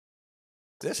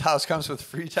This house comes with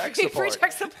free tech support. Free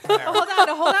tech support. Hold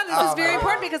on. This is very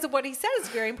important because of what he said is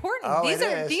very important.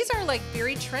 Oh, These are like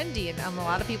very trendy, and a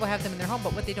lot of people have them in their home.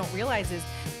 But what they don't realize is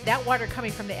that water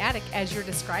coming from the attic, as you're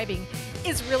describing,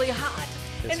 is really hot.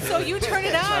 So you turn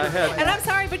it on, and I'm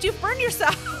sorry, but you burn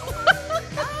yourself.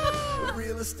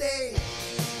 Real estate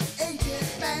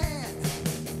agent man.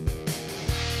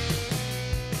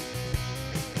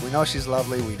 We know she's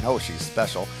lovely. We know she's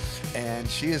special. And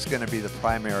she is going to be the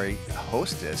primary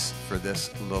hostess for this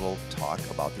little talk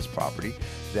about this property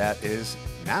that is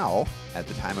now, at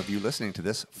the time of you listening to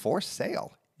this, for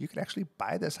sale. You could actually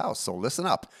buy this house. So listen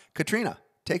up. Katrina,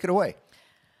 take it away.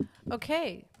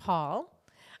 Okay, Paul.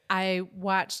 I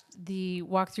watched the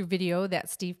walkthrough video that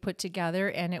Steve put together,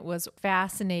 and it was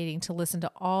fascinating to listen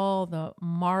to all the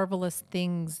marvelous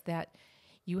things that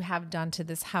you have done to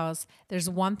this house. There's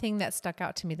one thing that stuck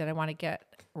out to me that I want to get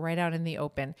right out in the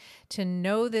open. To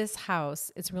know this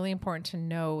house, it's really important to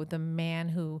know the man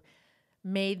who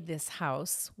made this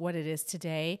house what it is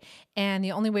today. And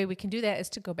the only way we can do that is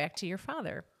to go back to your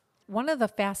father. One of the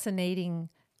fascinating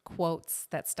quotes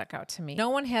that stuck out to me: no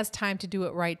one has time to do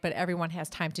it right, but everyone has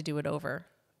time to do it over.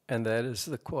 And that is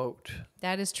the quote.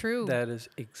 That is true. That is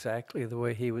exactly the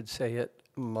way he would say it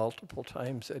multiple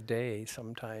times a day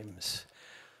sometimes.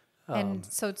 And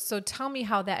so tell me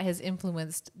how that has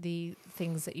influenced the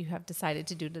things that you have decided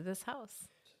to do to this house.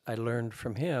 I learned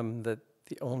from him that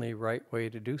the only right way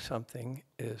to do something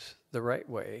is the right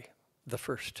way the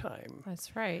first time.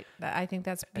 That's right. I think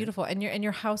that's beautiful. And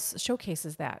your house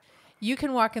showcases that. You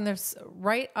can walk in this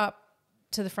right up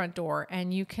to the front door,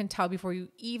 and you can tell before you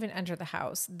even enter the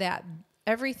house that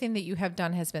everything that you have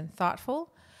done has been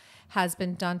thoughtful, has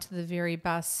been done to the very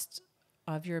best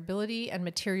of your ability and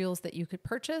materials that you could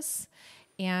purchase.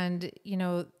 And,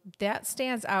 that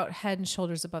stands out head and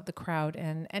shoulders above the crowd,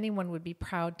 and anyone would be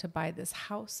proud to buy this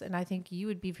house. And I think you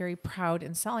would be very proud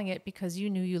in selling it because you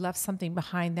knew you left something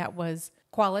behind that was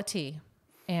quality.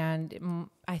 And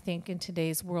I think in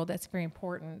today's world, that's very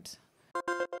important.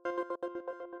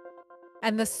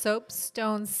 And the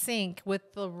soapstone sink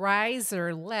with the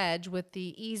riser ledge with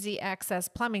the easy access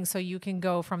plumbing so you can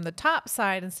go from the top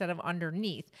side instead of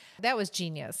underneath. That was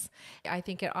genius. I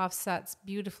think it offsets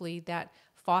beautifully that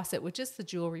faucet, which is the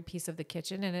jewelry piece of the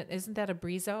kitchen. And isn't that a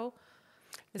Brizo?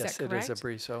 Yes, that correct? It is a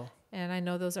Brizo. And I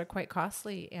know those are quite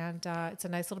costly. And it's a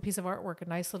nice little piece of artwork, a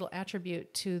nice little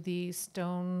attribute to the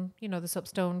stone, the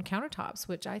soapstone countertops,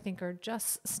 which I think are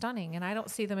just stunning. And I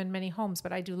don't see them in many homes,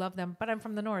 but I do love them. But I'm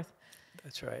from the north.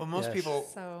 That's right. Well, most people,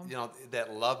 So-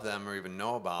 that love them or even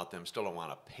know about them still don't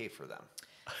want to pay for them.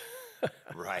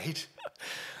 Right?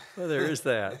 Well, there is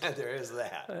that. There is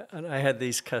that. And I had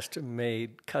these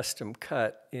custom-made,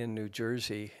 custom-cut in New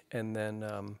Jersey, and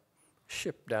then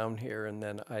shipped down here, and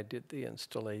then I did the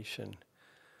installation.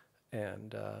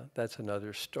 And that's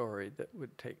another story that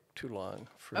would take too long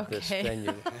for this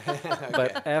venue.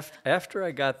 But after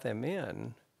I got them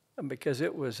in, because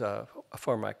it was a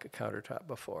Formica countertop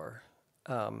before,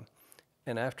 and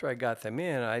after I got them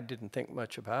in, I didn't think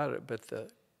much about it, but the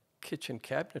kitchen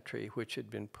cabinetry, which had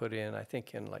been put in, I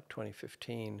think in like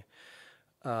 2015,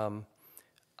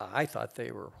 I thought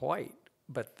they were white,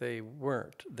 but they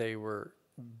weren't. They were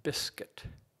biscuit.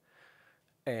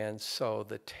 And so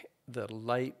the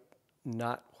light,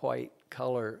 not white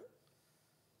color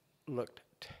looked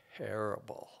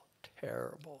terrible.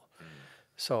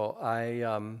 So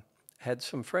I had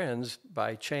some friends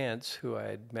by chance who I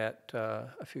had met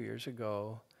a few years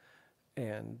ago,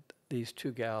 and these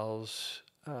two gals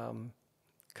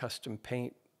custom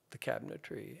paint the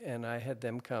cabinetry, and I had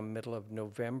them come middle of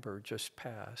November just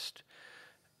passed,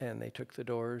 and they took the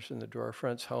doors and the drawer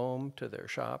fronts home to their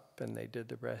shop, and they did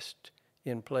the rest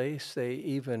in place. They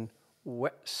even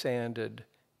wet sanded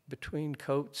between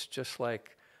coats just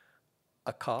like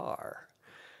a car.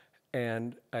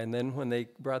 And then when they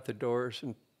brought the doors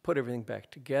and put everything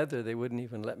back together, they wouldn't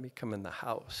even let me come in the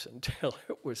house until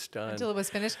it was done. Until it was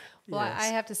finished? Well, Yes. I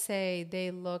have to say,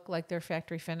 they look like they're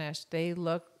factory finished. They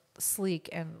look sleek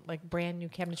and like brand new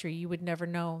cabinetry. You would never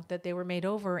know that they were made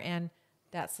over, and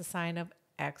that's the sign of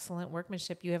excellent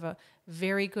workmanship. You have a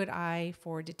very good eye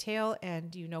for detail,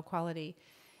 and quality.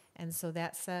 And so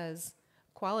that says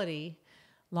quality,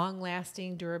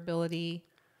 long-lasting durability,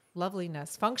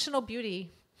 loveliness, functional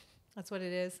beauty. That's what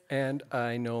it is. And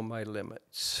I know my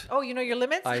limits. Oh, you know your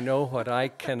limits? I know what I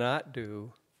cannot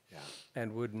do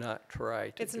and would not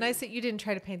try to It's do. nice that you didn't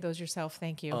try to paint those yourself.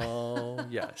 Thank you. Oh,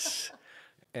 yes.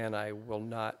 And I will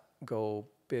not go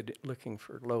looking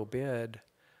for low bid.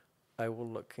 I will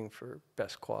looking for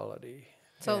best quality.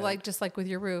 So And just like with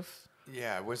your roof.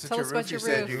 Yeah, was it Tell your us roof? about You your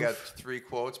said roof. you got 3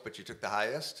 quotes, but you took the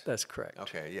highest? That's correct.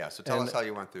 Okay, yeah. So tell us how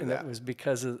you went through and that. it was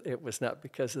because of, it was not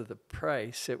because of the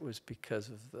price, it was because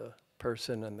of the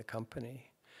person and the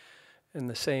company. And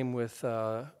the same with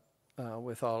all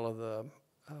of the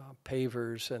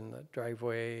pavers and the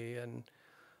driveway. And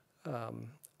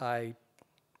I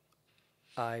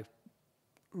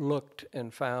looked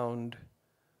and found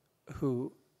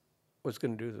who was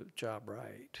going to do the job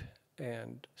right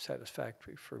and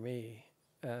satisfactory for me.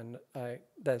 And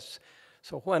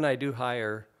so when I do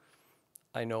hire,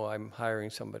 I know I'm hiring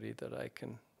somebody that I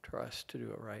can trust to do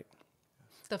it right.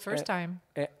 The first time.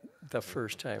 The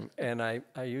first time. And I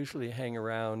usually hang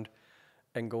around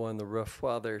and go on the roof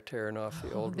while they're tearing off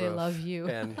the old They roof. love you.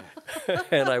 And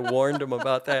and I warned them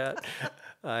about that.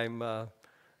 I'm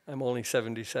only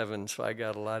 77, so I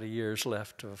got a lot of years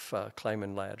left of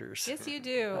climbing ladders. Yes, you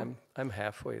do. I'm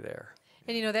halfway there.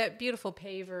 And you know, that beautiful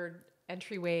pavered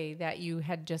entryway that you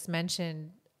had just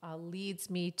mentioned leads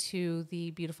me to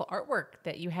the beautiful artwork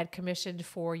that you had commissioned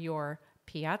for your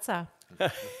piazza.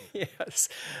 Yes.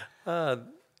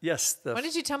 Yes. Why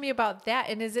did you tell me about that?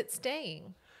 And is it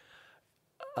staying?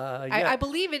 Yeah, I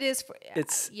believe it is.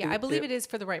 I believe it it is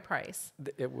for the right price.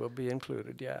 It will be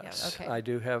included, yes. okay. I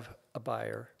do have a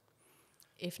buyer,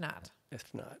 If not,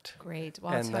 if not. great.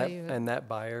 Well, I'll And tell you. and that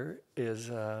buyer is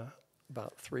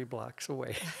about 3 blocks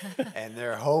away. And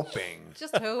they're hoping.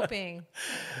 Just hoping.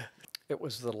 It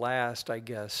was the last, I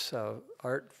guess,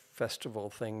 art festival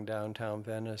thing downtown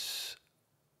Venice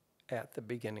at the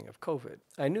beginning of COVID.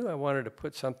 I knew I wanted to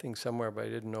put something somewhere, but I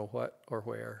didn't know what or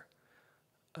where.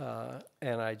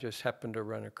 And I just happened to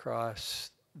run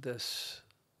across this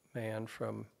man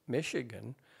from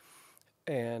Michigan,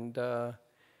 and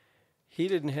he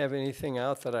didn't have anything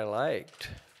out that I liked.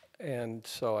 And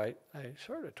so I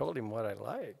sort of told him what I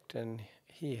liked, and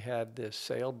he had this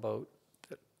sailboat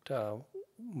that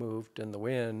moved in the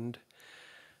wind,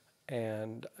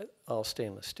 and all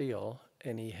stainless steel,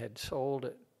 and he had sold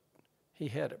it. He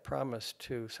had it promised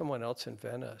to someone else in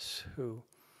Venice who,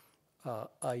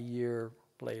 a year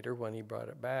later, when he brought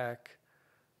it back,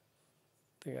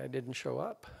 the guy didn't show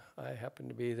up. I happened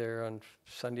to be there on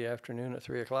Sunday afternoon at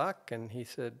 3 o'clock, and he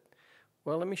said,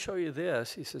 well, let me show you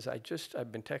this. He says,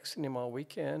 I've been texting him all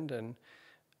weekend, and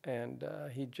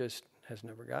he just has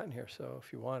never gotten here, so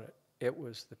if you want it. It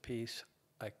was the piece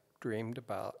I dreamed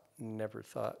about. Never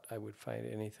thought I would find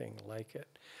anything like it.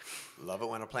 Love it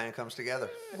when a plan comes together.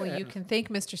 Well, you can thank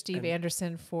Mr. Steve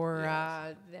Anderson for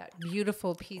that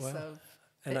beautiful piece of.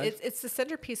 and It's the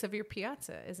centerpiece of your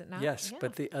piazza, is it not? Yes, Yeah.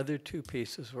 but the other 2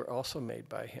 pieces were also made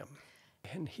by him.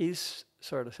 And he's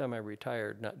sort of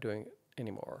semi-retired, not doing it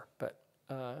anymore, but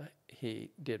he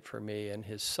did for me, and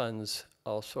his sons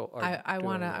also are I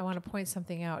doing it. want to point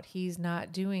something out. He's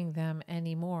not doing them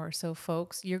anymore. So,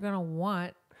 folks, you're going to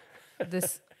want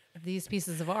these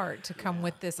pieces of art to come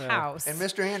with this house. And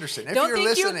Mr. Anderson, if you're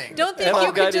listening. Don't think And you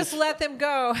I've could got just his- let them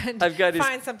go and I've got his-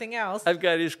 find something else. I've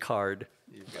got his card,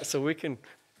 so we can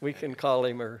call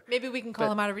him, or Maybe we can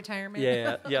call him out of retirement.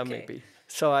 yeah, Okay. maybe.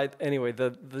 So anyway,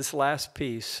 this last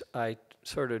piece, I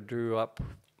sort of drew up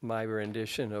my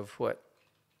rendition of what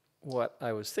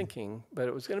I was thinking, but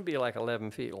it was going to be like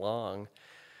 11 feet long,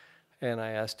 and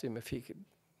I asked him if he could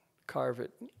carve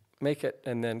it, make it,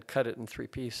 and then cut it in 3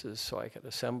 pieces so I could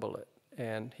assemble it.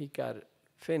 And he got it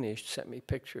finished, sent me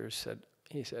pictures,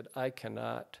 he said, I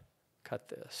cannot cut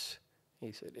this.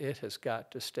 He said, it has got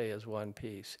to stay as one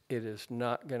piece. It is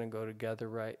not going to go together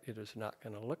right. It is not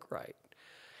going to look right.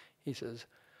 He says,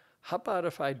 how about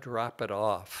if I drop it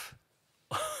off?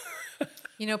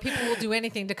 You know, people will do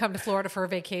anything to come to Florida for a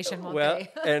vacation one Well, day.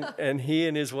 and he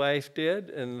and his wife did,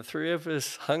 and the 3 of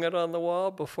us hung it on the wall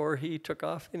before he took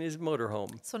off in his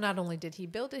motorhome. So not only did he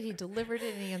build it, he delivered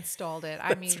it and he installed it.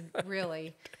 I mean,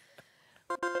 really.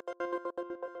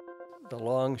 The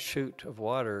long chute of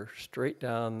water straight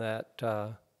down that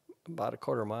about a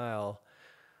quarter mile,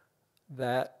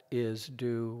 that is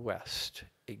due west,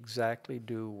 exactly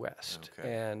due west.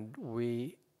 Okay. And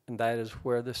that is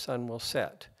where the sun will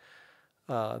set.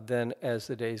 Then as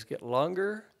the days get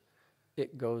longer,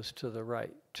 it goes to the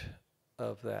right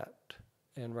of that.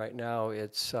 And right now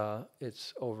it's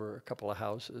over a couple of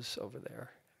houses over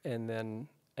there. And then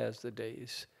as the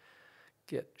days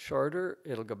get shorter,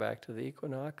 it'll go back to the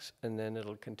equinox, and then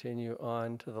it'll continue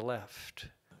on to the left.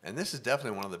 And this is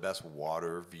definitely one of the best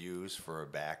water views for a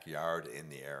backyard in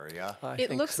the area.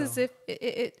 It looks as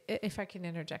if I can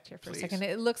interject here for Please. a second,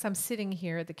 it looks, I'm sitting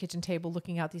here at the kitchen table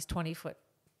looking out these 20-foot,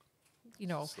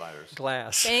 Sliders.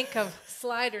 Glass. bank of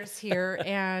sliders here,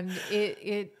 and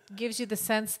it gives you the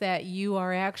sense that you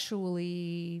are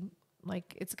actually,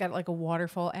 like, it's got like a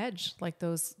waterfall edge, like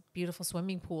those beautiful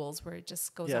swimming pools where it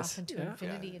just goes Yes. off into Yeah.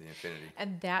 infinity. Yeah, the infinity.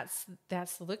 And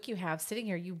that's the look you have sitting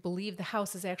here. You believe the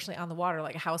house is actually on the water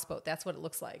like a houseboat. That's what it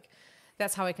looks like.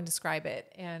 That's how I can describe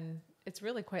it. And it's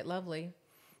really quite lovely.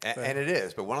 And it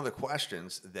is, but one of the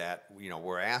questions that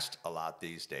we're asked a lot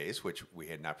these days, which we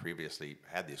had not previously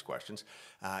had these questions,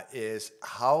 is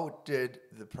how did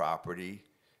the property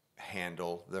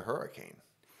handle the hurricane?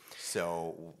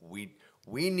 So we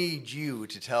need you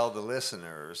to tell the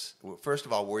listeners. First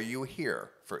of all, were you here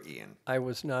for Ian? I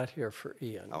was not here for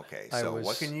Ian. Okay, I so was-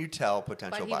 what can you tell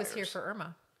potential But he buyers? was here for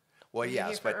Irma. Well, you here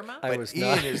yes, for but, Irma? I but was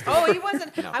Ian not. is the Oh, he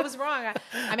wasn't. I was wrong.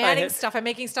 I'm adding stuff. I'm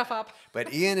making stuff up.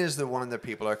 But Ian is the one that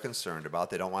people are concerned about.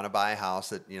 They don't want to buy a house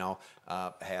that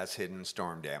has hidden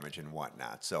storm damage and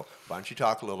whatnot. So why don't you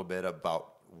talk a little bit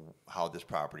about how this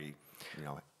property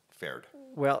fared?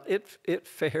 Well, it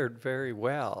fared very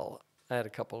well. I had a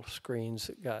couple of screens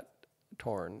that got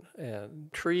torn,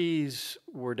 and trees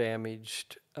were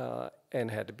damaged and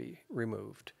had to be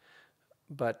removed.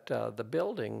 But the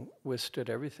building withstood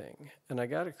everything. And I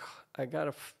got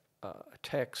a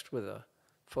text with a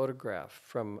photograph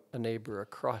from a neighbor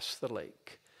across the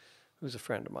lake, who's a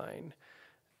friend of mine.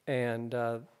 And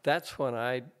that's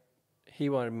when he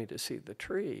wanted me to see the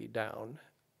tree down.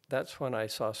 That's when I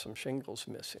saw some shingles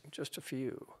missing, just a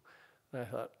few. And I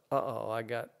thought, I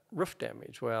got roof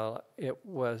damage. Well, it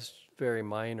was very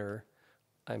minor.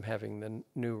 I'm having the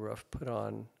new roof put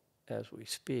on as we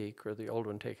speak, or the old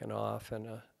one taken off, and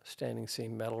a standing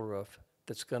seam metal roof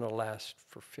that's going to last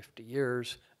for 50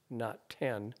 years, not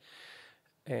 10.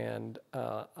 And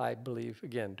I believe,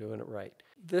 again, doing it right.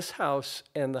 This house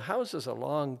and the houses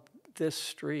along this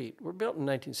street were built in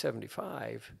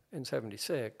 1975 and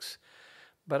 76,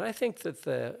 but I think that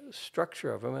the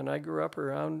structure of them, and I grew up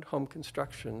around home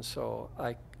construction, so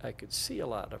I could see a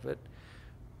lot of it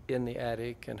in the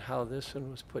attic and how this one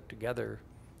was put together.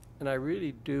 And I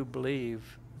really do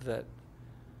believe that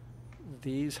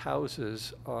these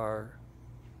houses are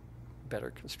better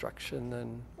construction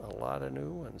than a lot of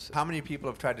new ones. How many people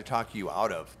have tried to talk you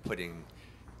out of putting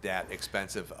that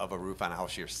expensive of a roof on a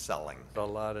house you're selling? A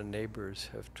lot of neighbors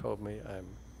have told me I'm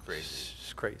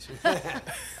crazy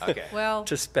Okay. Well,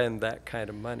 to spend that kind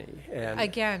of money. And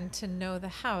again, to know the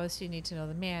house, you need to know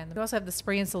the man. We also have the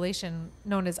spray insulation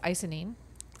known as isonine.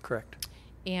 correct.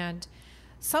 And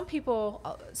some people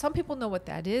know what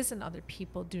that is, and other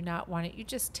people do not. Why don't you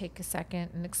just take a second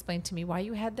and explain to me why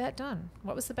you had that done?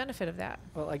 What was the benefit of that?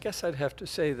 Well, I guess I'd have to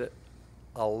say that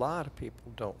a lot of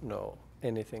people don't know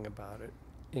anything about it,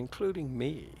 including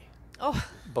me. Oh,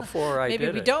 Before I maybe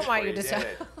did we it. don't want you Before to you say.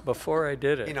 did it. Before I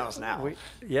did it. He knows now.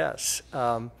 Yes.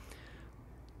 And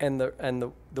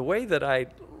the way that I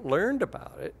learned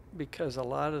about it, because a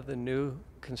lot of the new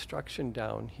construction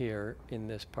down here in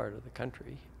this part of the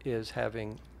country is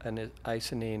having an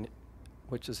isonine,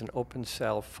 which is an open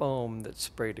cell foam that's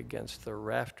sprayed against the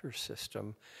rafter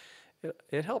system.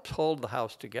 It helps hold the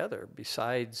house together,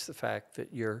 besides the fact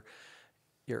that your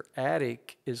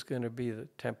attic is going to be the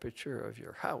temperature of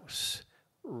your house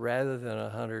rather than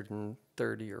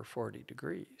 130 or 40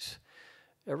 degrees.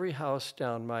 Every house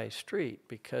down my street,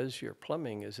 because your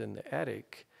plumbing is in the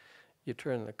attic, you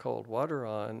turn the cold water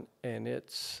on and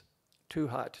it's too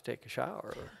hot to take a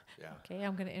shower. Yeah. Okay,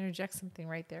 I'm going to interject something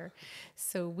right there.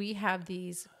 So we have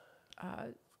these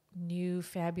new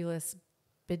fabulous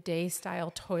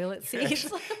bidet-style toilet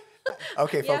seats.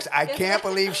 Okay, folks, Yeah. I can't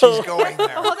believe she's going there.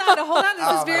 Hold on.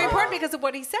 This is very important because of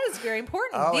what he said is very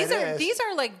important. Oh, these it is. these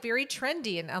are like very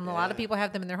trendy, and a lot of people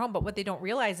have them in their home. But what they don't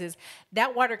realize is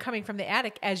that water coming from the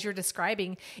attic, as you're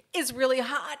describing, is really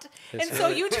hot. And so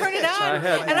you turn it on,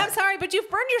 and I'm sorry, but you've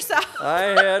burned yourself.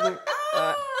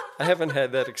 I haven't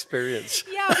had that experience.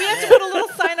 Yeah, we have to put a little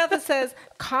sign up that says,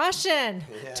 "Caution,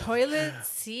 toilet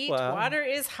seat Wow. water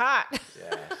is hot."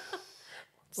 Yeah.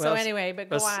 So Well, anyway, but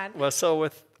go on. Well, so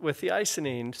with the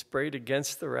isonine sprayed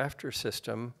against the rafter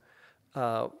system,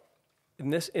 in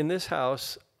this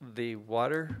house, the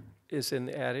water is in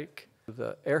the attic,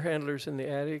 the air handler's in the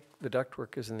attic, the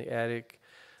ductwork is in the attic.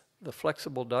 The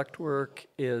flexible ductwork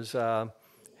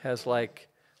has like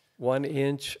 1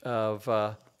 inch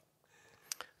of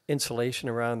insulation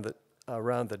around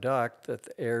the duct that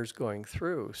the air's going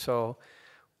through. So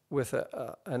with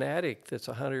an attic that's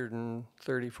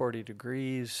 130, 40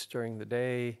 degrees during the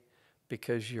day,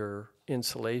 because your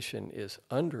insulation is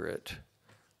under it,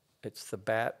 it's the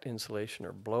bat insulation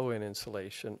or blow-in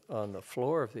insulation on the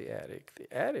floor of the attic.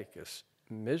 The attic is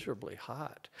miserably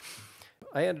hot.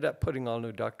 I ended up putting all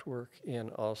new ductwork in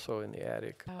also in the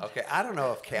attic. Okay, I don't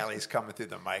know if Callie's coming through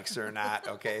the mics or not.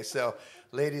 Okay, so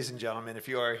ladies and gentlemen, if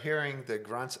you are hearing the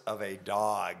grunts of a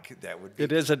dog, that would be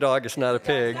It is a dog, it's not a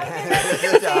pig.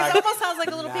 It almost sounds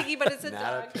like a little piggy, but it's a not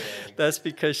dog. a pig. That's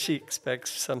because she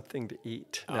expects something to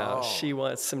eat. Now, Oh. she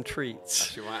wants some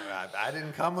treats. I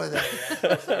didn't come with it. I'm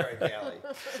so sorry, Callie.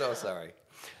 So sorry.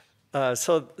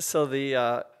 So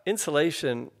the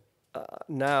insulation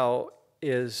now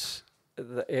is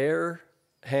the air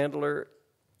handler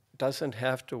doesn't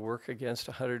have to work against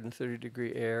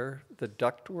 130-degree air. The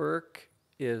ductwork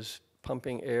is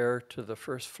pumping air to the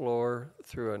first floor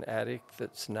through an attic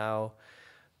that's now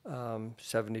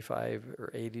 75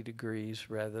 or 80 degrees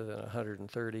rather than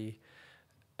 130,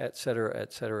 et cetera,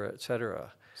 et cetera, et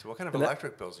cetera. So what kind of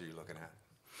electric bills are you looking at?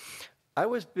 I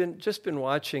was just been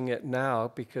watching it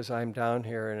now because I'm down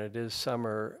here and it is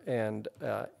summer, and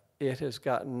it has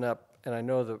gotten up, and I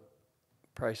know the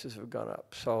prices have gone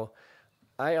up. So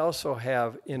I also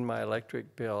have in my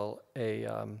electric bill a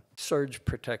surge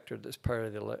protector that's part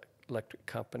of the electric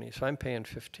company. So I'm paying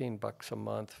 $15 a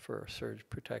month for a surge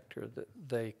protector that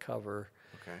they cover,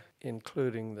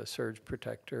 including the surge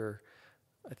protector.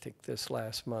 I think this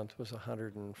last month was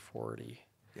 $140.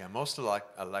 Yeah, most of the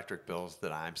electric bills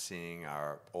that I'm seeing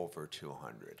are over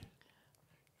 200.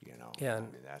 You know, Yeah, I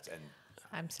mean, and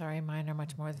I'm sorry, mine are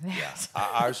much more than that. yeah,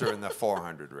 ours are in the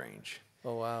 400 range.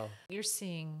 Oh, wow. You're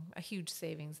seeing a huge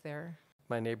savings there.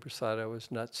 My neighbors thought I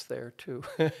was nuts there, too.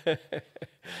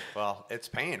 Well, it's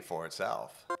paying for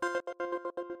itself.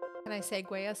 Can I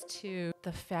segue us to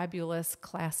the fabulous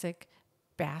classic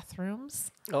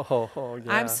bathrooms? Oh,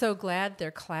 yeah. I'm so glad they're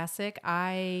classic.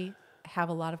 I have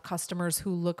a lot of customers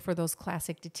who look for those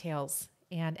classic details.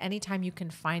 And anytime you can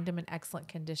find them in excellent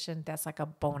condition, that's like a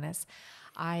bonus.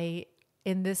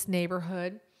 In this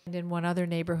neighborhood and in one other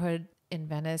neighborhood in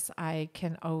Venice, I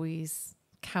can always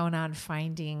count on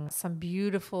finding some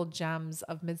beautiful gems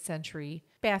of mid-century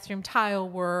bathroom tile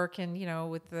work, and, you know,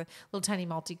 with the little tiny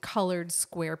multicolored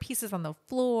square pieces on the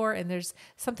floor. And there's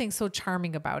something so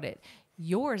charming about it.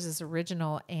 Yours is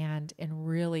original and in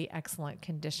really excellent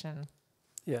condition.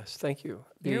 Yes, thank you.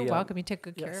 You're welcome. You took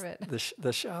good care of it.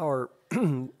 The shower,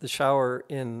 the shower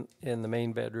in the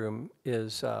main bedroom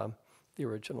is the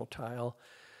original tile.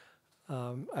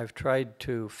 I've tried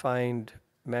to find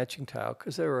matching tile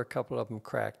because there were a couple of them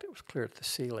cracked. It was clear at the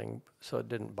ceiling, so it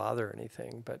didn't bother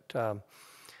anything. But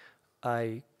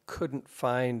I couldn't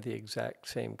find the exact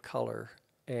same color,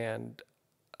 and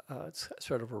it's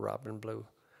sort of a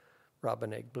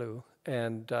robin egg blue,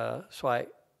 and so I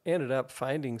ended up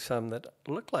finding some that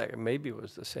looked like maybe it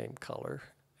was the same color,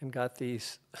 and got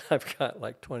these. I've got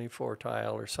like 24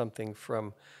 tile or something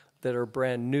that are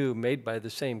brand new, made by the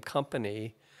same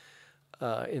company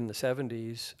in the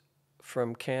 70s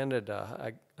from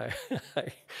Canada. I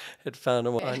had found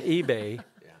them on eBay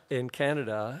in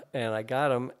Canada, and I got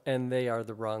them, and they are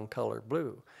the wrong color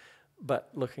blue. But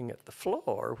looking at the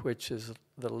floor, which is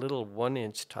the little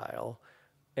 1-inch tile,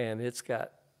 and it's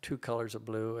got 2 colors of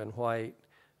blue and white,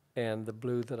 and the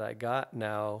blue that I got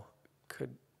now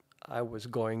I was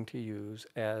going to use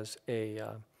as a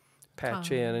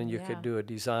patch in, and you could do a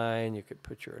design, you could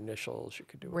put your initials, you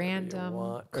could do whatever Random you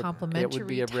want.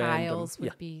 complementary tiles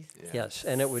would be Yes,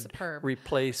 and it would superb.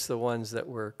 replace the ones that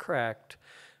were cracked.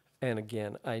 And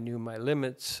again, I knew my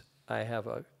limits. I have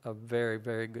a very,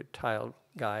 very good tile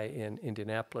guy in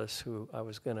Indianapolis who I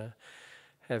was going to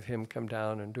have him come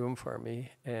down and do them for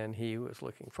me, and he was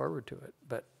looking forward to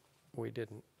it, we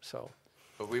didn't, so.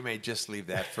 But we may just leave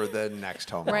that for the next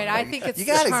homeowner. Right, I think it's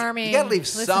charming. You got to leave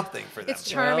Listen, something for them. It's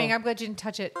charming. Well, I'm glad you didn't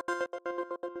touch it.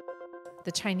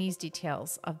 The Chinese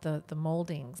details of the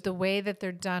moldings, the way that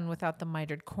they're done without the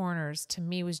mitered corners, to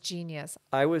me was genius.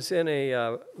 I was in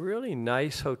a really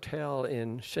nice hotel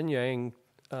in Shenyang,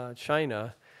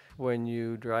 China, when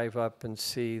you drive up and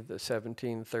see the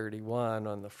 1731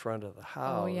 on the front of the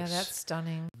house. Oh, yeah, that's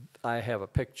stunning. I have a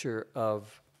picture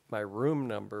of my room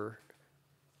number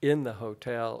in the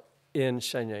hotel in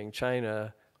Shenyang,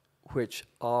 China, which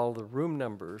all the room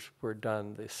numbers were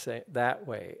done the same that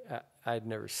way. I'd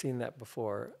never seen that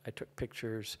before. I took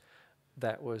pictures.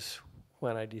 That was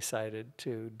when I decided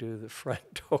to do the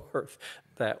front door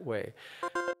that way.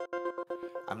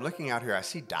 I'm looking out here. I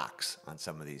see docks on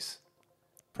some of these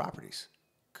properties.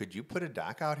 Could you put a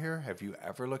dock out here? Have you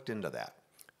ever looked into that?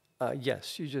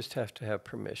 Yes, you just have to have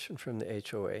permission from the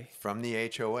HOA. From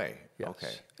the HOA? Yes.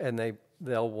 Okay. And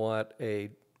they'll want a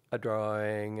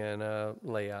drawing and a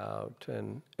layout,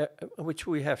 and which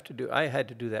we have to do. I had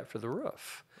to do that for the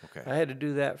roof. Okay. I had to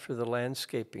do that for the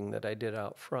landscaping that I did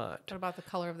out front. What about the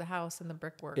color of the house and the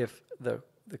brickwork? If the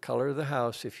the color of the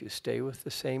house, if you stay with the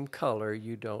same color,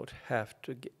 you don't have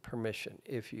to get permission.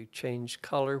 If you change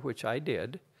color, which I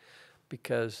did,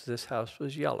 because this house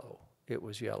was yellow. It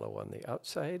was yellow on the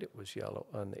outside. It was yellow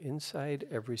on the inside.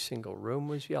 Every single room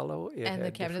was yellow. It And the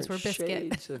had cabinets were different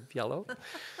biscuit. shades of yellow.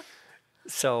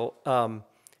 So,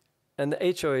 and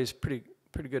the HOA is pretty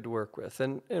good to work with.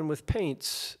 And with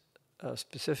paints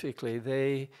specifically,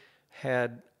 they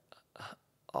had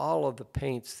all of the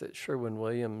paints that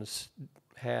Sherwin-Williams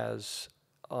has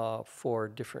for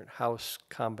different house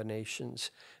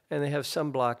combinations. And they have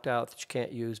some blocked out that you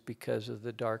can't use because of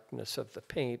the darkness of the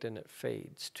paint and it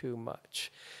fades too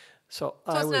much. So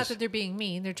it's not that they're being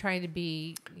mean. They're trying to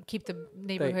keep the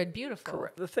neighborhood beautiful.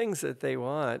 Correct. The things that they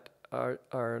want are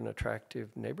an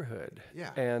attractive neighborhood.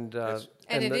 Yeah. And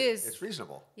it's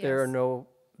reasonable. Yes.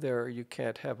 You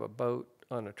can't have a boat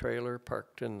on a trailer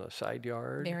parked in the side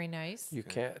yard. Very nice. You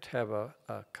can't have a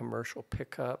commercial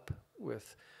pickup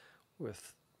with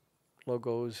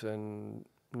logos and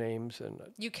names and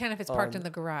you can if it's parked in the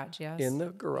garage, yes. in the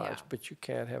garage, but you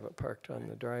can't have it parked on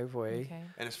the driveway. Okay.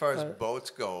 And as far as boats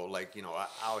go, like,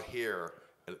 out here,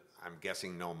 I'm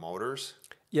guessing no motors.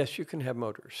 Yes, you can have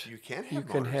motors. You can have You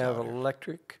can motors have out here.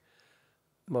 electric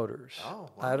motors. Oh,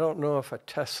 wow. I don't know if a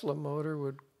Tesla motor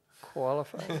would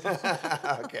qualify.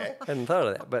 Okay. Hadn't thought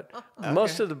of that, but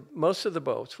most of the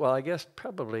boats, well, I guess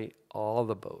probably all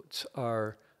the boats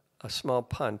are a small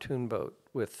pontoon boat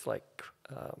with like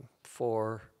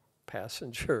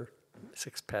 4-passenger,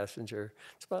 6-passenger.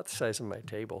 It's about the size of my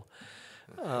table,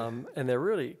 and they're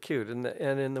really cute. And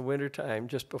in the wintertime,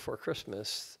 just before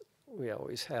Christmas, we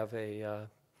always have a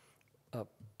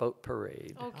boat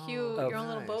parade Oh, cute. Your own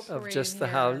little boat parade. of just the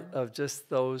here. house of just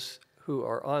those who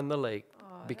are on the lake,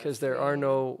 because there are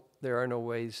no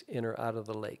ways in or out of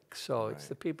the lake. So it's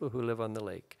the people who live on the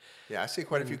lake. Yeah, I see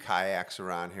quite a few kayaks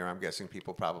around here. I'm guessing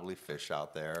people probably fish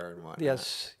out there and whatnot.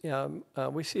 Yes, yeah.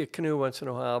 We see a canoe once in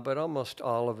a while, but almost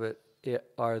all of it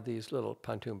are these little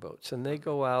pontoon boats, and they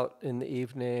go out in the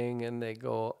evening, and they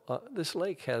go. This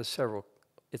lake has several.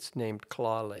 It's named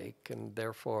Claw Lake, and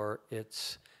therefore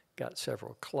it's got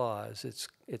several claws.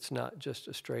 It's not just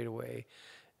a straightaway.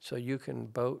 So you can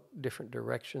boat different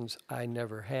directions. I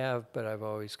never have, but I've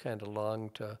always kind of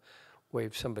longed to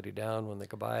wave somebody down when they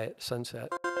go by at sunset.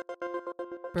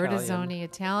 Bertazzoni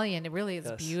Italian. It really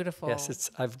is beautiful. Yes,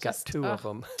 I've got two of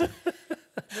them.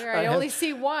 Where I only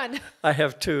see one. I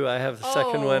have two. I have the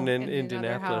second one in another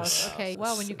Indianapolis. house. Okay.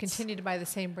 Well, when you continue to buy the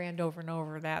same brand over and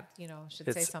over, that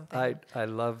should say something. I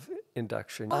love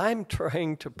induction. I'm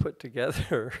trying to put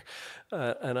together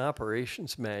an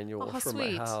operations manual for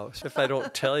my house. If I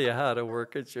don't tell you how to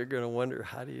work it, you're going to wonder,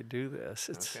 how do you do this?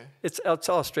 It's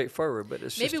all straightforward, but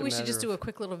it's maybe we should just do a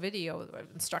quick little video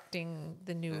instructing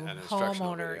the new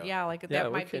homeowner. Video. Yeah,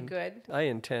 that might be good. I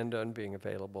intend on being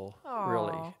available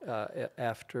really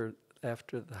after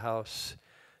the house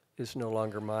is no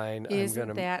longer mine.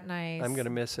 Isn't that nice? I'm going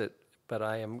to miss it, but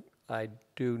I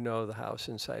do know the house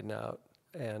inside and out.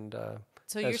 And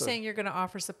so you're saying you're going to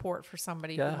offer support for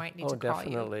somebody who might need to call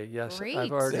you? Definitely, yes. Great.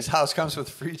 I've already. This house comes with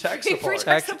free tech support.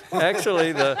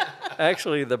 Actually,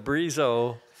 the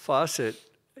Brizo faucet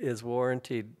is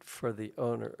warranted for the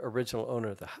original owner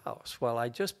of the house. Well, I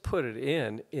just put it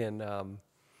in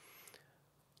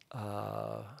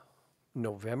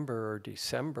November or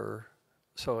December,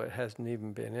 so it hasn't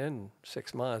even been in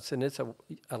 6 months, and it's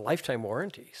a lifetime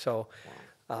warranty. So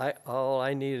all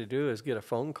I need to do is get a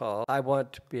phone call. I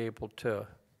want to be able to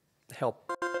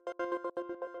help.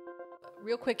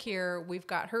 Real quick here, we've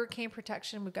got hurricane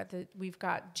protection. We've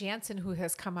got Jansen, who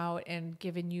has come out and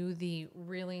given you the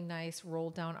really nice roll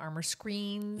down armor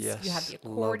screens. Yes, you have the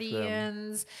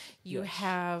accordions. You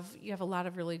have a lot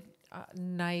of really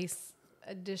nice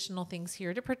additional things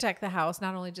here to protect the house,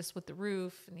 not only just with the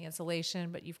roof and the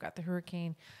insulation, but you've got the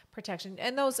hurricane protection.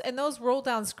 And those roll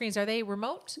down screens, are they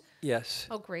remote? Yes.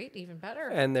 Oh, great, even better.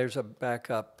 And there's a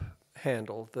backup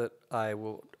handle that I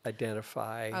will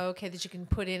identify. Okay, that you can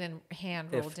put in and hand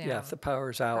roll down. Yeah, if the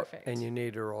power's out. Perfect. And you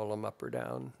need to roll them up or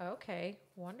down. Okay,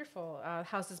 wonderful.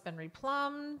 House has been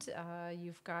replumbed.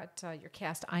 You've got your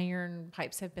cast iron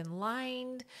pipes have been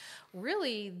lined.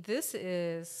 Really, this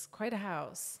is quite a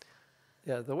house.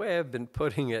 Yeah, the way I've been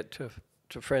putting it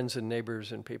to friends and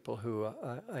neighbors and people who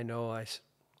I know,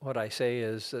 what I say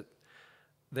is that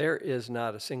there is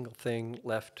not a single thing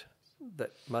left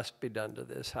that must be done to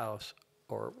this house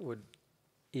or would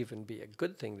even be a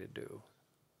good thing to do.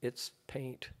 It's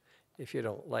paint. If you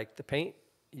don't like the paint,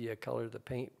 you color the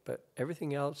paint. But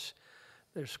everything else,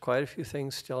 there's quite a few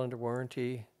things still under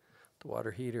warranty. The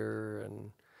water heater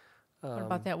and What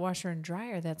about that washer and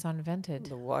dryer that's unvented?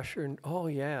 The washer and, oh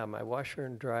yeah, my washer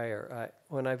and dryer.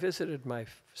 When I visited my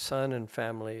son and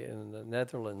family in the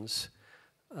Netherlands,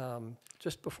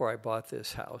 just before I bought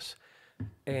this house,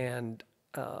 and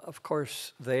of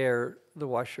course there,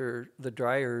 the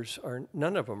dryers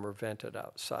none of them are vented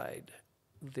outside.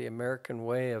 The American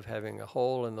way of having a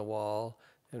hole in the wall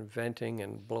and venting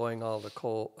and blowing all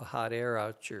the hot air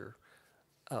out your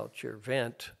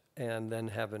vent, and then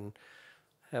having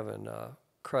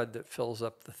crud that fills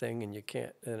up the thing, and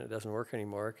it doesn't work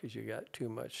anymore because you got too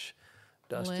much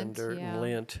dust and dirt and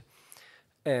lint.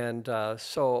 And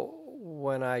so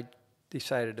when I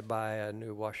decided to buy a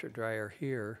new washer dryer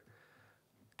here,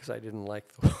 because I didn't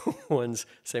like the ones,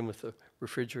 same with the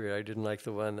refrigerator, I didn't like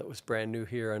the one that was brand new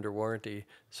here under warranty,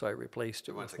 so I replaced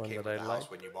it with one that I liked.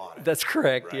 When you bought it. That's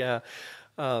correct, Right.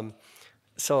 yeah.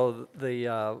 So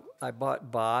I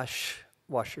bought Bosch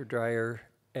washer dryer,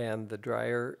 and the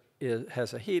dryer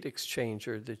has a heat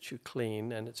exchanger that you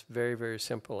clean, and it's very, very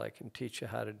simple. I can teach you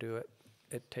how to do it.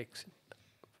 It takes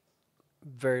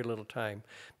very little time,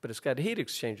 but it's got a heat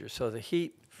exchanger, so the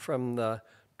heat from the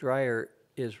dryer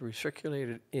is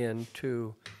recirculated in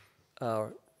to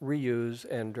reuse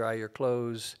and dry your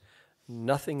clothes.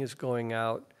 Nothing is going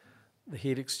out. The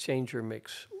heat exchanger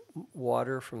makes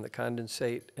water from the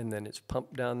condensate, and then it's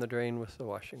pumped down the drain with the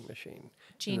washing machine.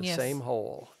 Genius. In the same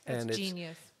hole. That's and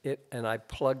genius. And I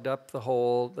plugged up the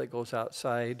hole that goes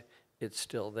outside. It's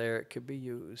still there. It could be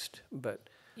used, but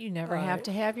You never have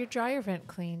to have your dryer vent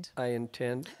cleaned. I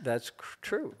intend. That's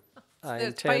true.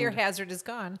 The fire hazard is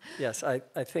gone. Yes, I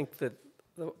think that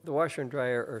the washer and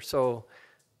dryer are so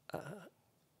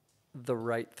the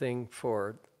right thing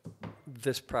for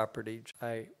this property.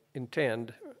 I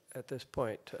intend at this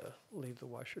point to leave the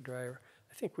washer dryer.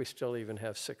 I think we still even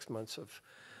have 6 months of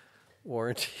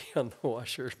warranty on the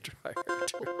washer dryer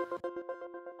too.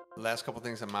 Last couple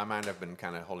things in my mind, I've been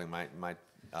kind of holding my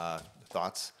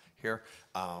thoughts here.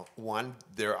 One,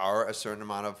 there are a certain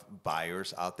amount of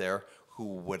buyers out there who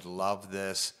would love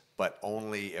this, but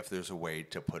only if there's a way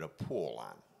to put a pool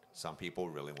on. Some people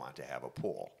really want to have a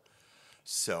pool.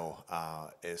 So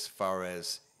as far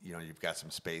as, you've got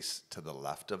some space to the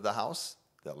left of the house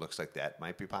that looks like that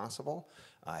might be possible.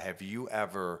 Have you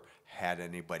ever had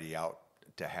anybody out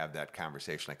to have that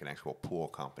conversation, like an actual pool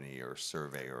company or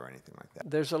survey or anything like that?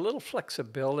 There's a little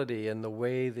flexibility in the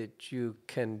way that you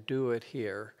can do it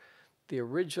here. The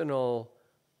original,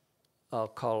 I'll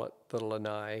call it the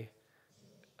lanai,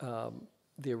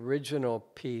 the original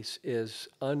piece is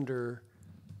under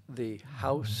the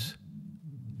house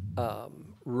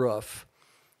roof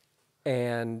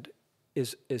and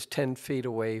is 10 feet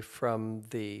away from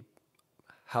the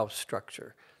house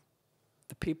structure.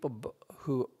 The people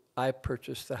who I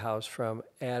purchased the house from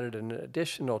added an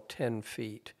additional 10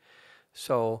 feet.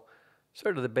 So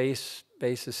sort of the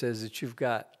basis is that you've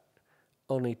got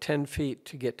only 10 feet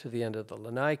to get to the end of the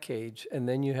lanai cage, and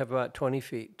then you have about 20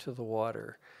 feet to the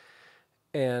water.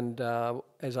 And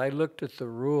as I looked at the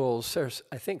rules,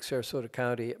 I think Sarasota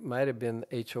County, it might have been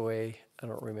HOA, I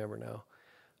don't remember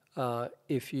now.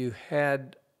 If you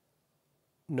had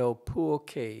no pool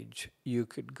cage, you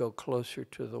could go closer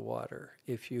to the water.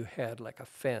 If you had like a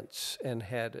fence and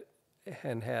had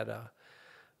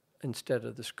instead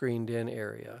of the screened in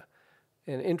area.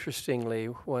 And interestingly,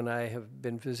 when I have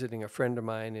been visiting a friend of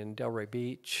mine in Delray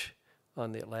Beach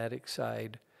on the Atlantic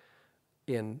side,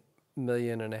 in $1.5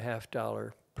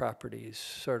 million properties,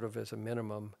 sort of as a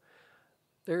minimum,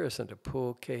 there isn't a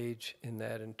pool cage in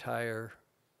that entire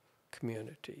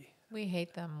community. We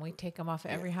hate them. We take them off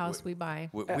every house we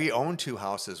buy. We own 2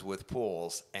 houses with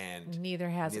pools, and Neither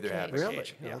has a have cage. a Really?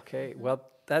 cage. Yeah. Okay. Well,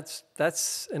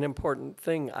 that's an important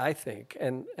thing, I think.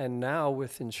 And now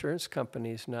with insurance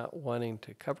companies not wanting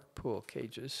to cover pool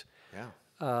cages,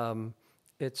 Yeah.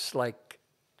 it's like,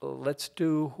 let's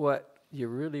do what you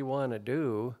really want to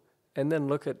do, and then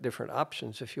look at different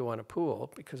options if you want a pool,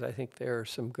 because I think there are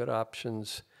some good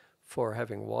options for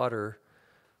having water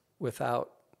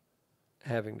without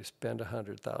having to spend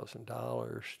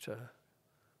 $100,000 to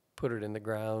put it in the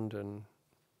ground and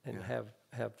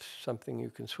have something you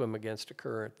can swim against a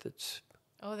current that's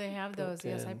Oh, they have those.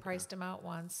 Yes, I in. priced them out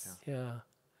once.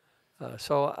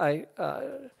 so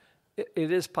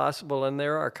it is possible, and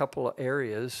there are a couple of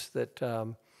areas that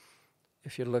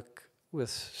if you look with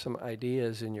some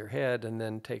ideas in your head and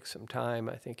then take some time,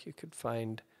 I think you could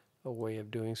find a way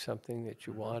of doing something that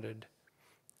you wanted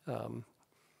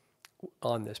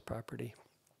on this property.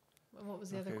 What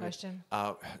was the other Okay, good. question?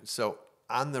 So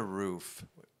on the roof,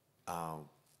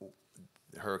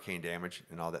 hurricane damage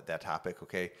and all that topic,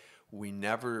 okay, we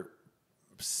never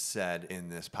said in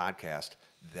this podcast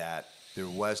that there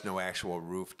was no actual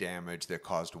roof damage that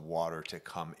caused water to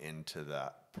come into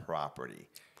the property.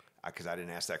 Because I didn't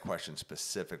ask that question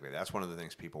specifically. That's one of the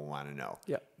things people want to know.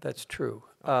 Yeah, that's true.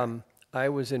 I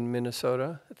was in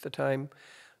Minnesota at the time.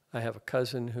 I have a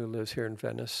cousin who lives here in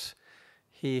Venice.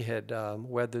 He had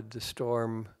weathered the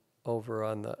storm over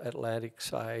on the Atlantic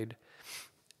side.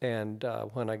 And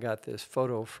when I got this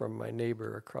photo from my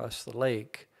neighbor across the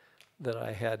lake that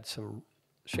I had some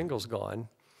shingles gone,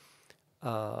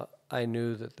 I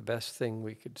knew that the best thing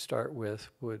we could start with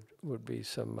would be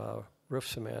some roof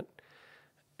cement.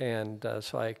 And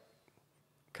so I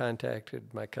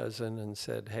contacted my cousin and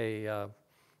said, hey,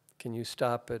 can you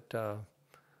stop at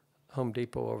Home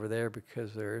Depot over there,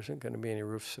 because there isn't going to be any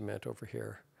roof cement over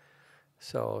here.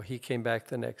 So he came back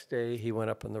the next day. He went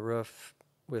up on the roof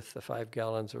with the 5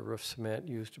 gallons of roof cement,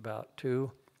 used about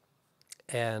 2.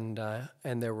 And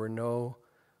there were nowhere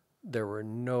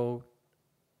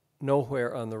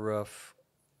on the roof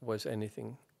was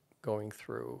anything going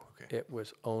through. Okay. It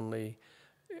was only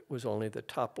the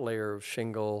top layer of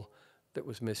shingle that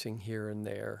was missing here and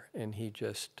there, and he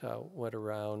just went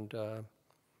around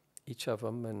each of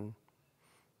them and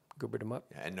goobered them up.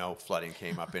 And no flooding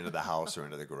came up into the house or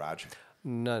into the garage?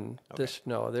 None. Okay.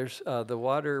 There's the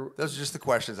water. Those are just the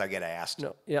questions I get asked.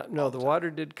 The water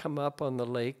did come up on the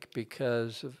lake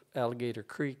because of Alligator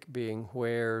Creek being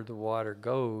where the water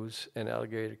goes, and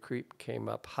Alligator Creek came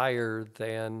up higher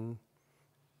than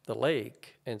the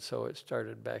lake, and so it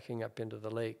started backing up into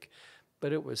the lake.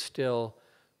 But it was still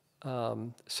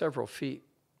several feet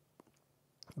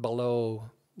below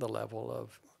the level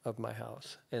of my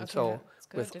house. And Okay, so that's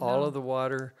good with to all know. of the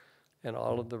water and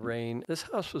all of the rain, this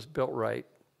house was built right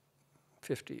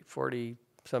 40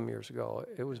 some years ago.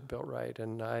 It was built right,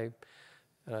 and I'm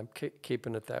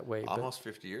keeping it that way. Almost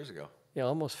 50 years ago. Yeah,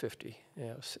 almost 50. Yeah,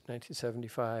 it was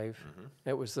 1975.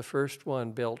 It was the first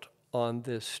one built on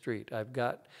this street. I've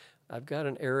got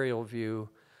an aerial view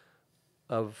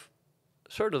of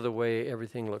sort of the way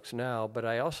everything looks now, but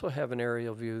I also have an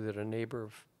aerial view that a neighbor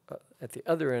at the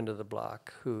other end of the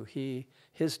block,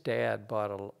 his dad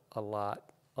bought a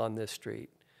lot on this street.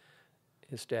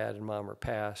 His dad and mom are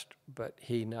passed, but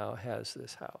he now has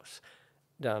this house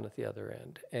down at the other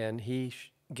end. And he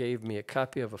gave me a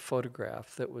copy of a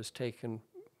photograph that was taken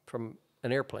from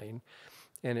an airplane,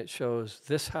 and it shows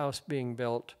this house being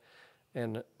built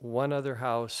and one other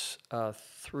house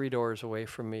 3 doors away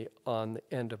from me on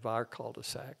the end of our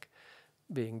cul-de-sac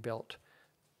being built,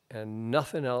 and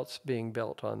nothing else being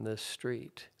built on this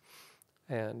street.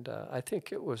 And I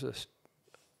think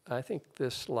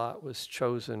this lot was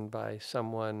chosen by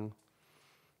someone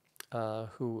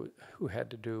who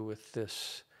had to do with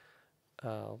this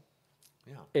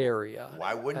area.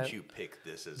 Why wouldn't you pick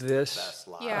this as the this- best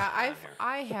lot? Yeah, around here?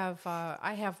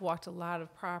 I have walked a lot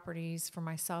of properties for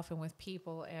myself and with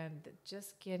people, and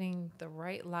just getting the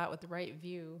right lot with the right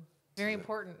view, very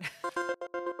important.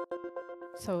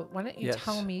 So why don't you Yes.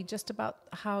 tell me just about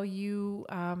how you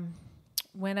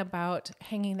went about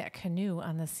hanging that canoe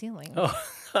on the ceiling?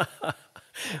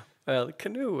 Well, the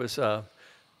canoe was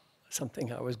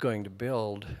something I was going to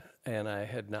build, and I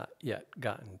had not yet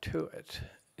gotten to it.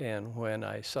 And when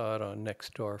I saw it on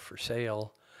Nextdoor for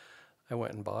sale, I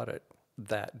went and bought it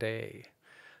that day.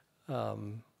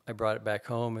 I brought it back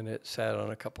home, and it sat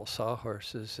on a couple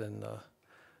sawhorses in the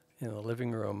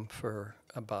living room for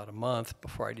about a month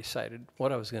before I decided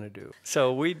what I was going to do.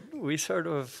 So we sort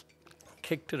of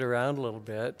kicked it around a little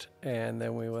bit, and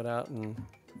then we went out and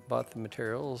bought the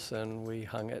materials, and we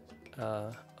hung it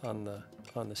on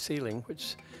the ceiling,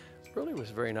 which really was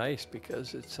very nice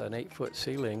because it's an 8-foot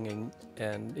ceiling,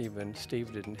 and even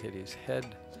Steve didn't hit his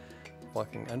head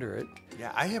walking under it.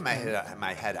 Yeah, I hit my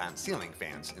head on ceiling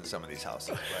fans in some of these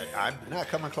houses, but I'm not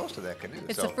coming close to that canoe.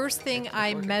 It's so the first thing it's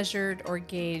I working. measured or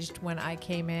gauged when I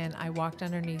came in. I walked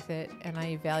underneath it and I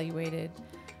evaluated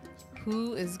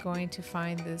who is going to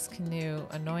find this canoe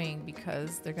annoying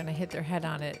because they're going to hit their head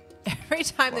on it every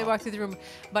time they Wow. walk through the room.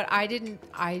 But I didn't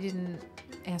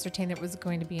ascertain it was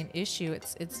going to be an issue.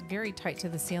 It's very tight to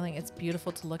the ceiling. It's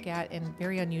beautiful to look at and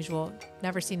very unusual.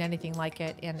 Never seen anything like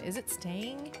it. And is it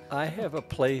staying? I have a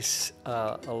place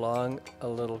along a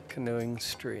little canoeing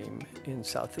stream in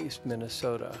southeast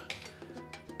Minnesota,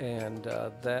 and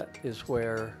that is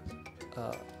where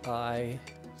I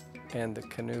and the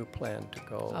canoe plan to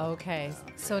go. Okay.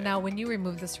 So now when you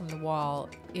remove this from the wall,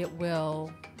 it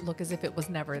will look as if it was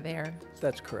never there.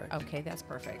 That's correct. Okay, that's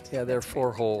perfect. Yeah, there are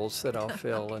 4 holes that I'll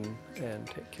fill and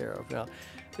take care of. Now,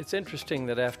 it's interesting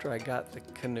that after I got the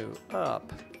canoe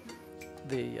up,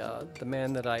 the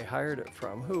man that I hired it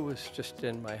from, who was just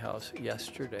in my house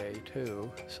yesterday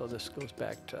too, so this goes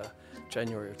back to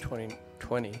January of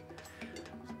 2020,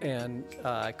 and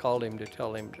I called him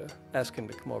to ask him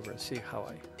to come over and see how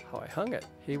I hung it.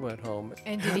 He went home.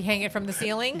 And did he hang it from the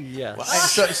ceiling?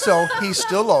 Yes. So he's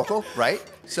still local, right?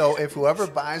 So if whoever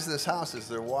buys this house, as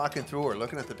they're walking through or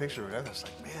looking at the picture or whatever, it's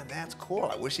like, man, that's cool.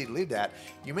 I wish he'd leave that.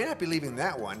 You may not be leaving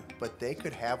that one, but they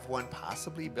could have one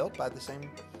possibly built by the same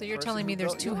So you're person telling me who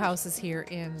there's built 2 yours. houses here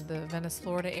in the Venice,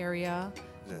 Florida area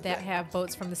that have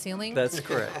boats from the ceiling? That's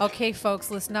correct. Okay,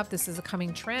 folks, listen up. This is a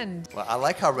coming trend. Well, I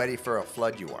like how ready for a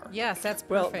flood you are. Yes, that's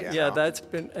Well, perfect. yeah, that's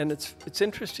been, and it's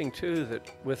interesting too that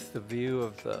with the view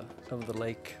of the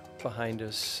lake behind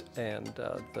us and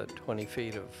the 20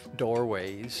 feet of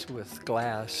doorways with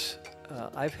glass,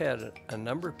 I've had a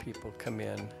number of people come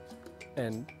in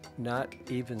and not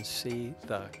even see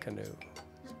the canoe.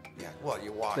 Yeah. Well,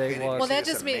 you walk They in. walk- And Well, you that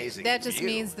see just this means amazing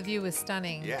view. the view is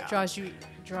stunning. Yeah.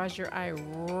 Draws your eye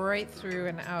right through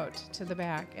and out to the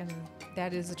back, and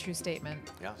that is a true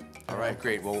statement. Yeah. All right.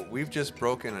 Great. Well, we've just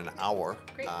broken an hour.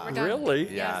 Great, we're done.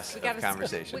 Really? Yes, we of gotta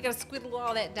conversation. We got to squiddle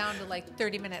all that down to like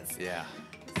 30 minutes. Yeah.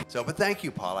 So, but thank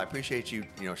you, Paul. I appreciate you,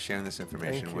 sharing this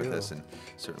information Thank with you. us, and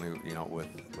certainly,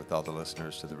 with all the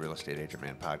listeners to the Real Estate Agent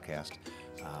Man podcast.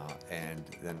 And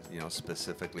then,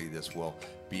 specifically, this will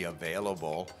be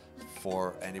available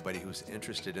for anybody who's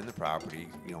interested in the property.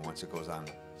 Once it goes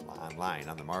online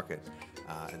on the market,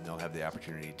 and they'll have the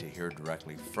opportunity to hear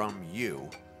directly from you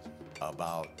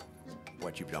about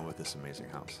what you've done with this amazing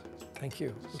house. Thank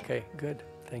you. Okay, good.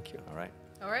 Thank you. All right.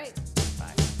 All right.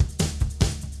 Bye.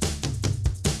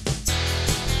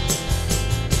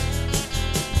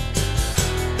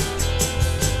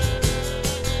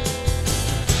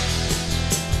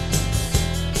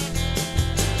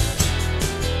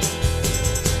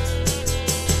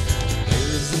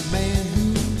 There's a man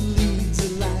who leads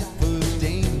a life of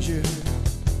danger,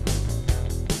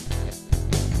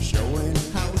 showing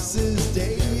houses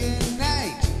day and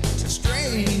night to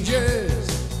strangers.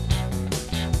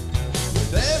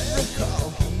 With every call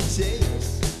he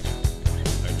takes,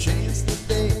 a chance that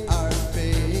they are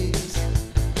fakes,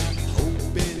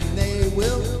 hoping they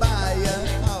will buy a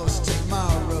house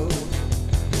tomorrow.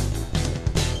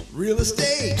 Real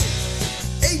estate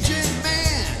agent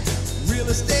man, real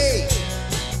estate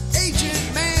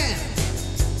agent man.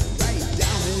 Write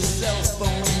down his cell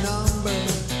phone number,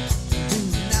 do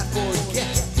not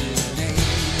forget his name.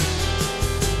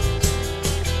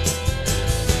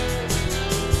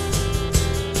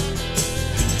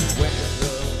 Where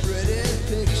the pretty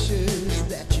pictures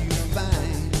that you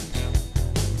find,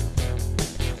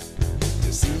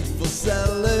 deceitful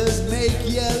sellers make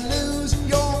you lose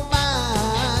your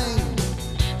mind.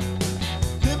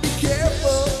 Then be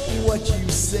careful what you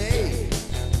say,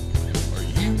 or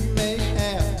you may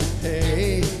have to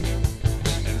pay,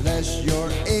 unless your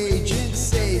agent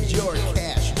saves your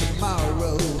cash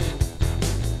tomorrow.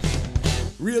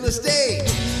 Real estate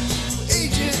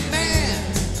agent man,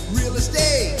 real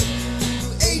estate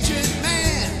agent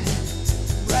man.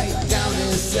 Write down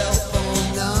his cell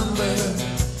phone number,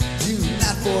 do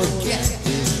not forget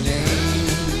his name.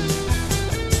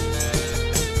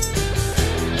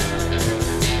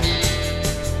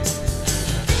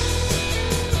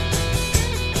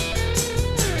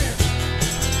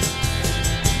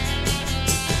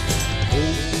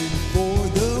 Hoping for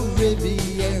the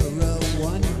Riviera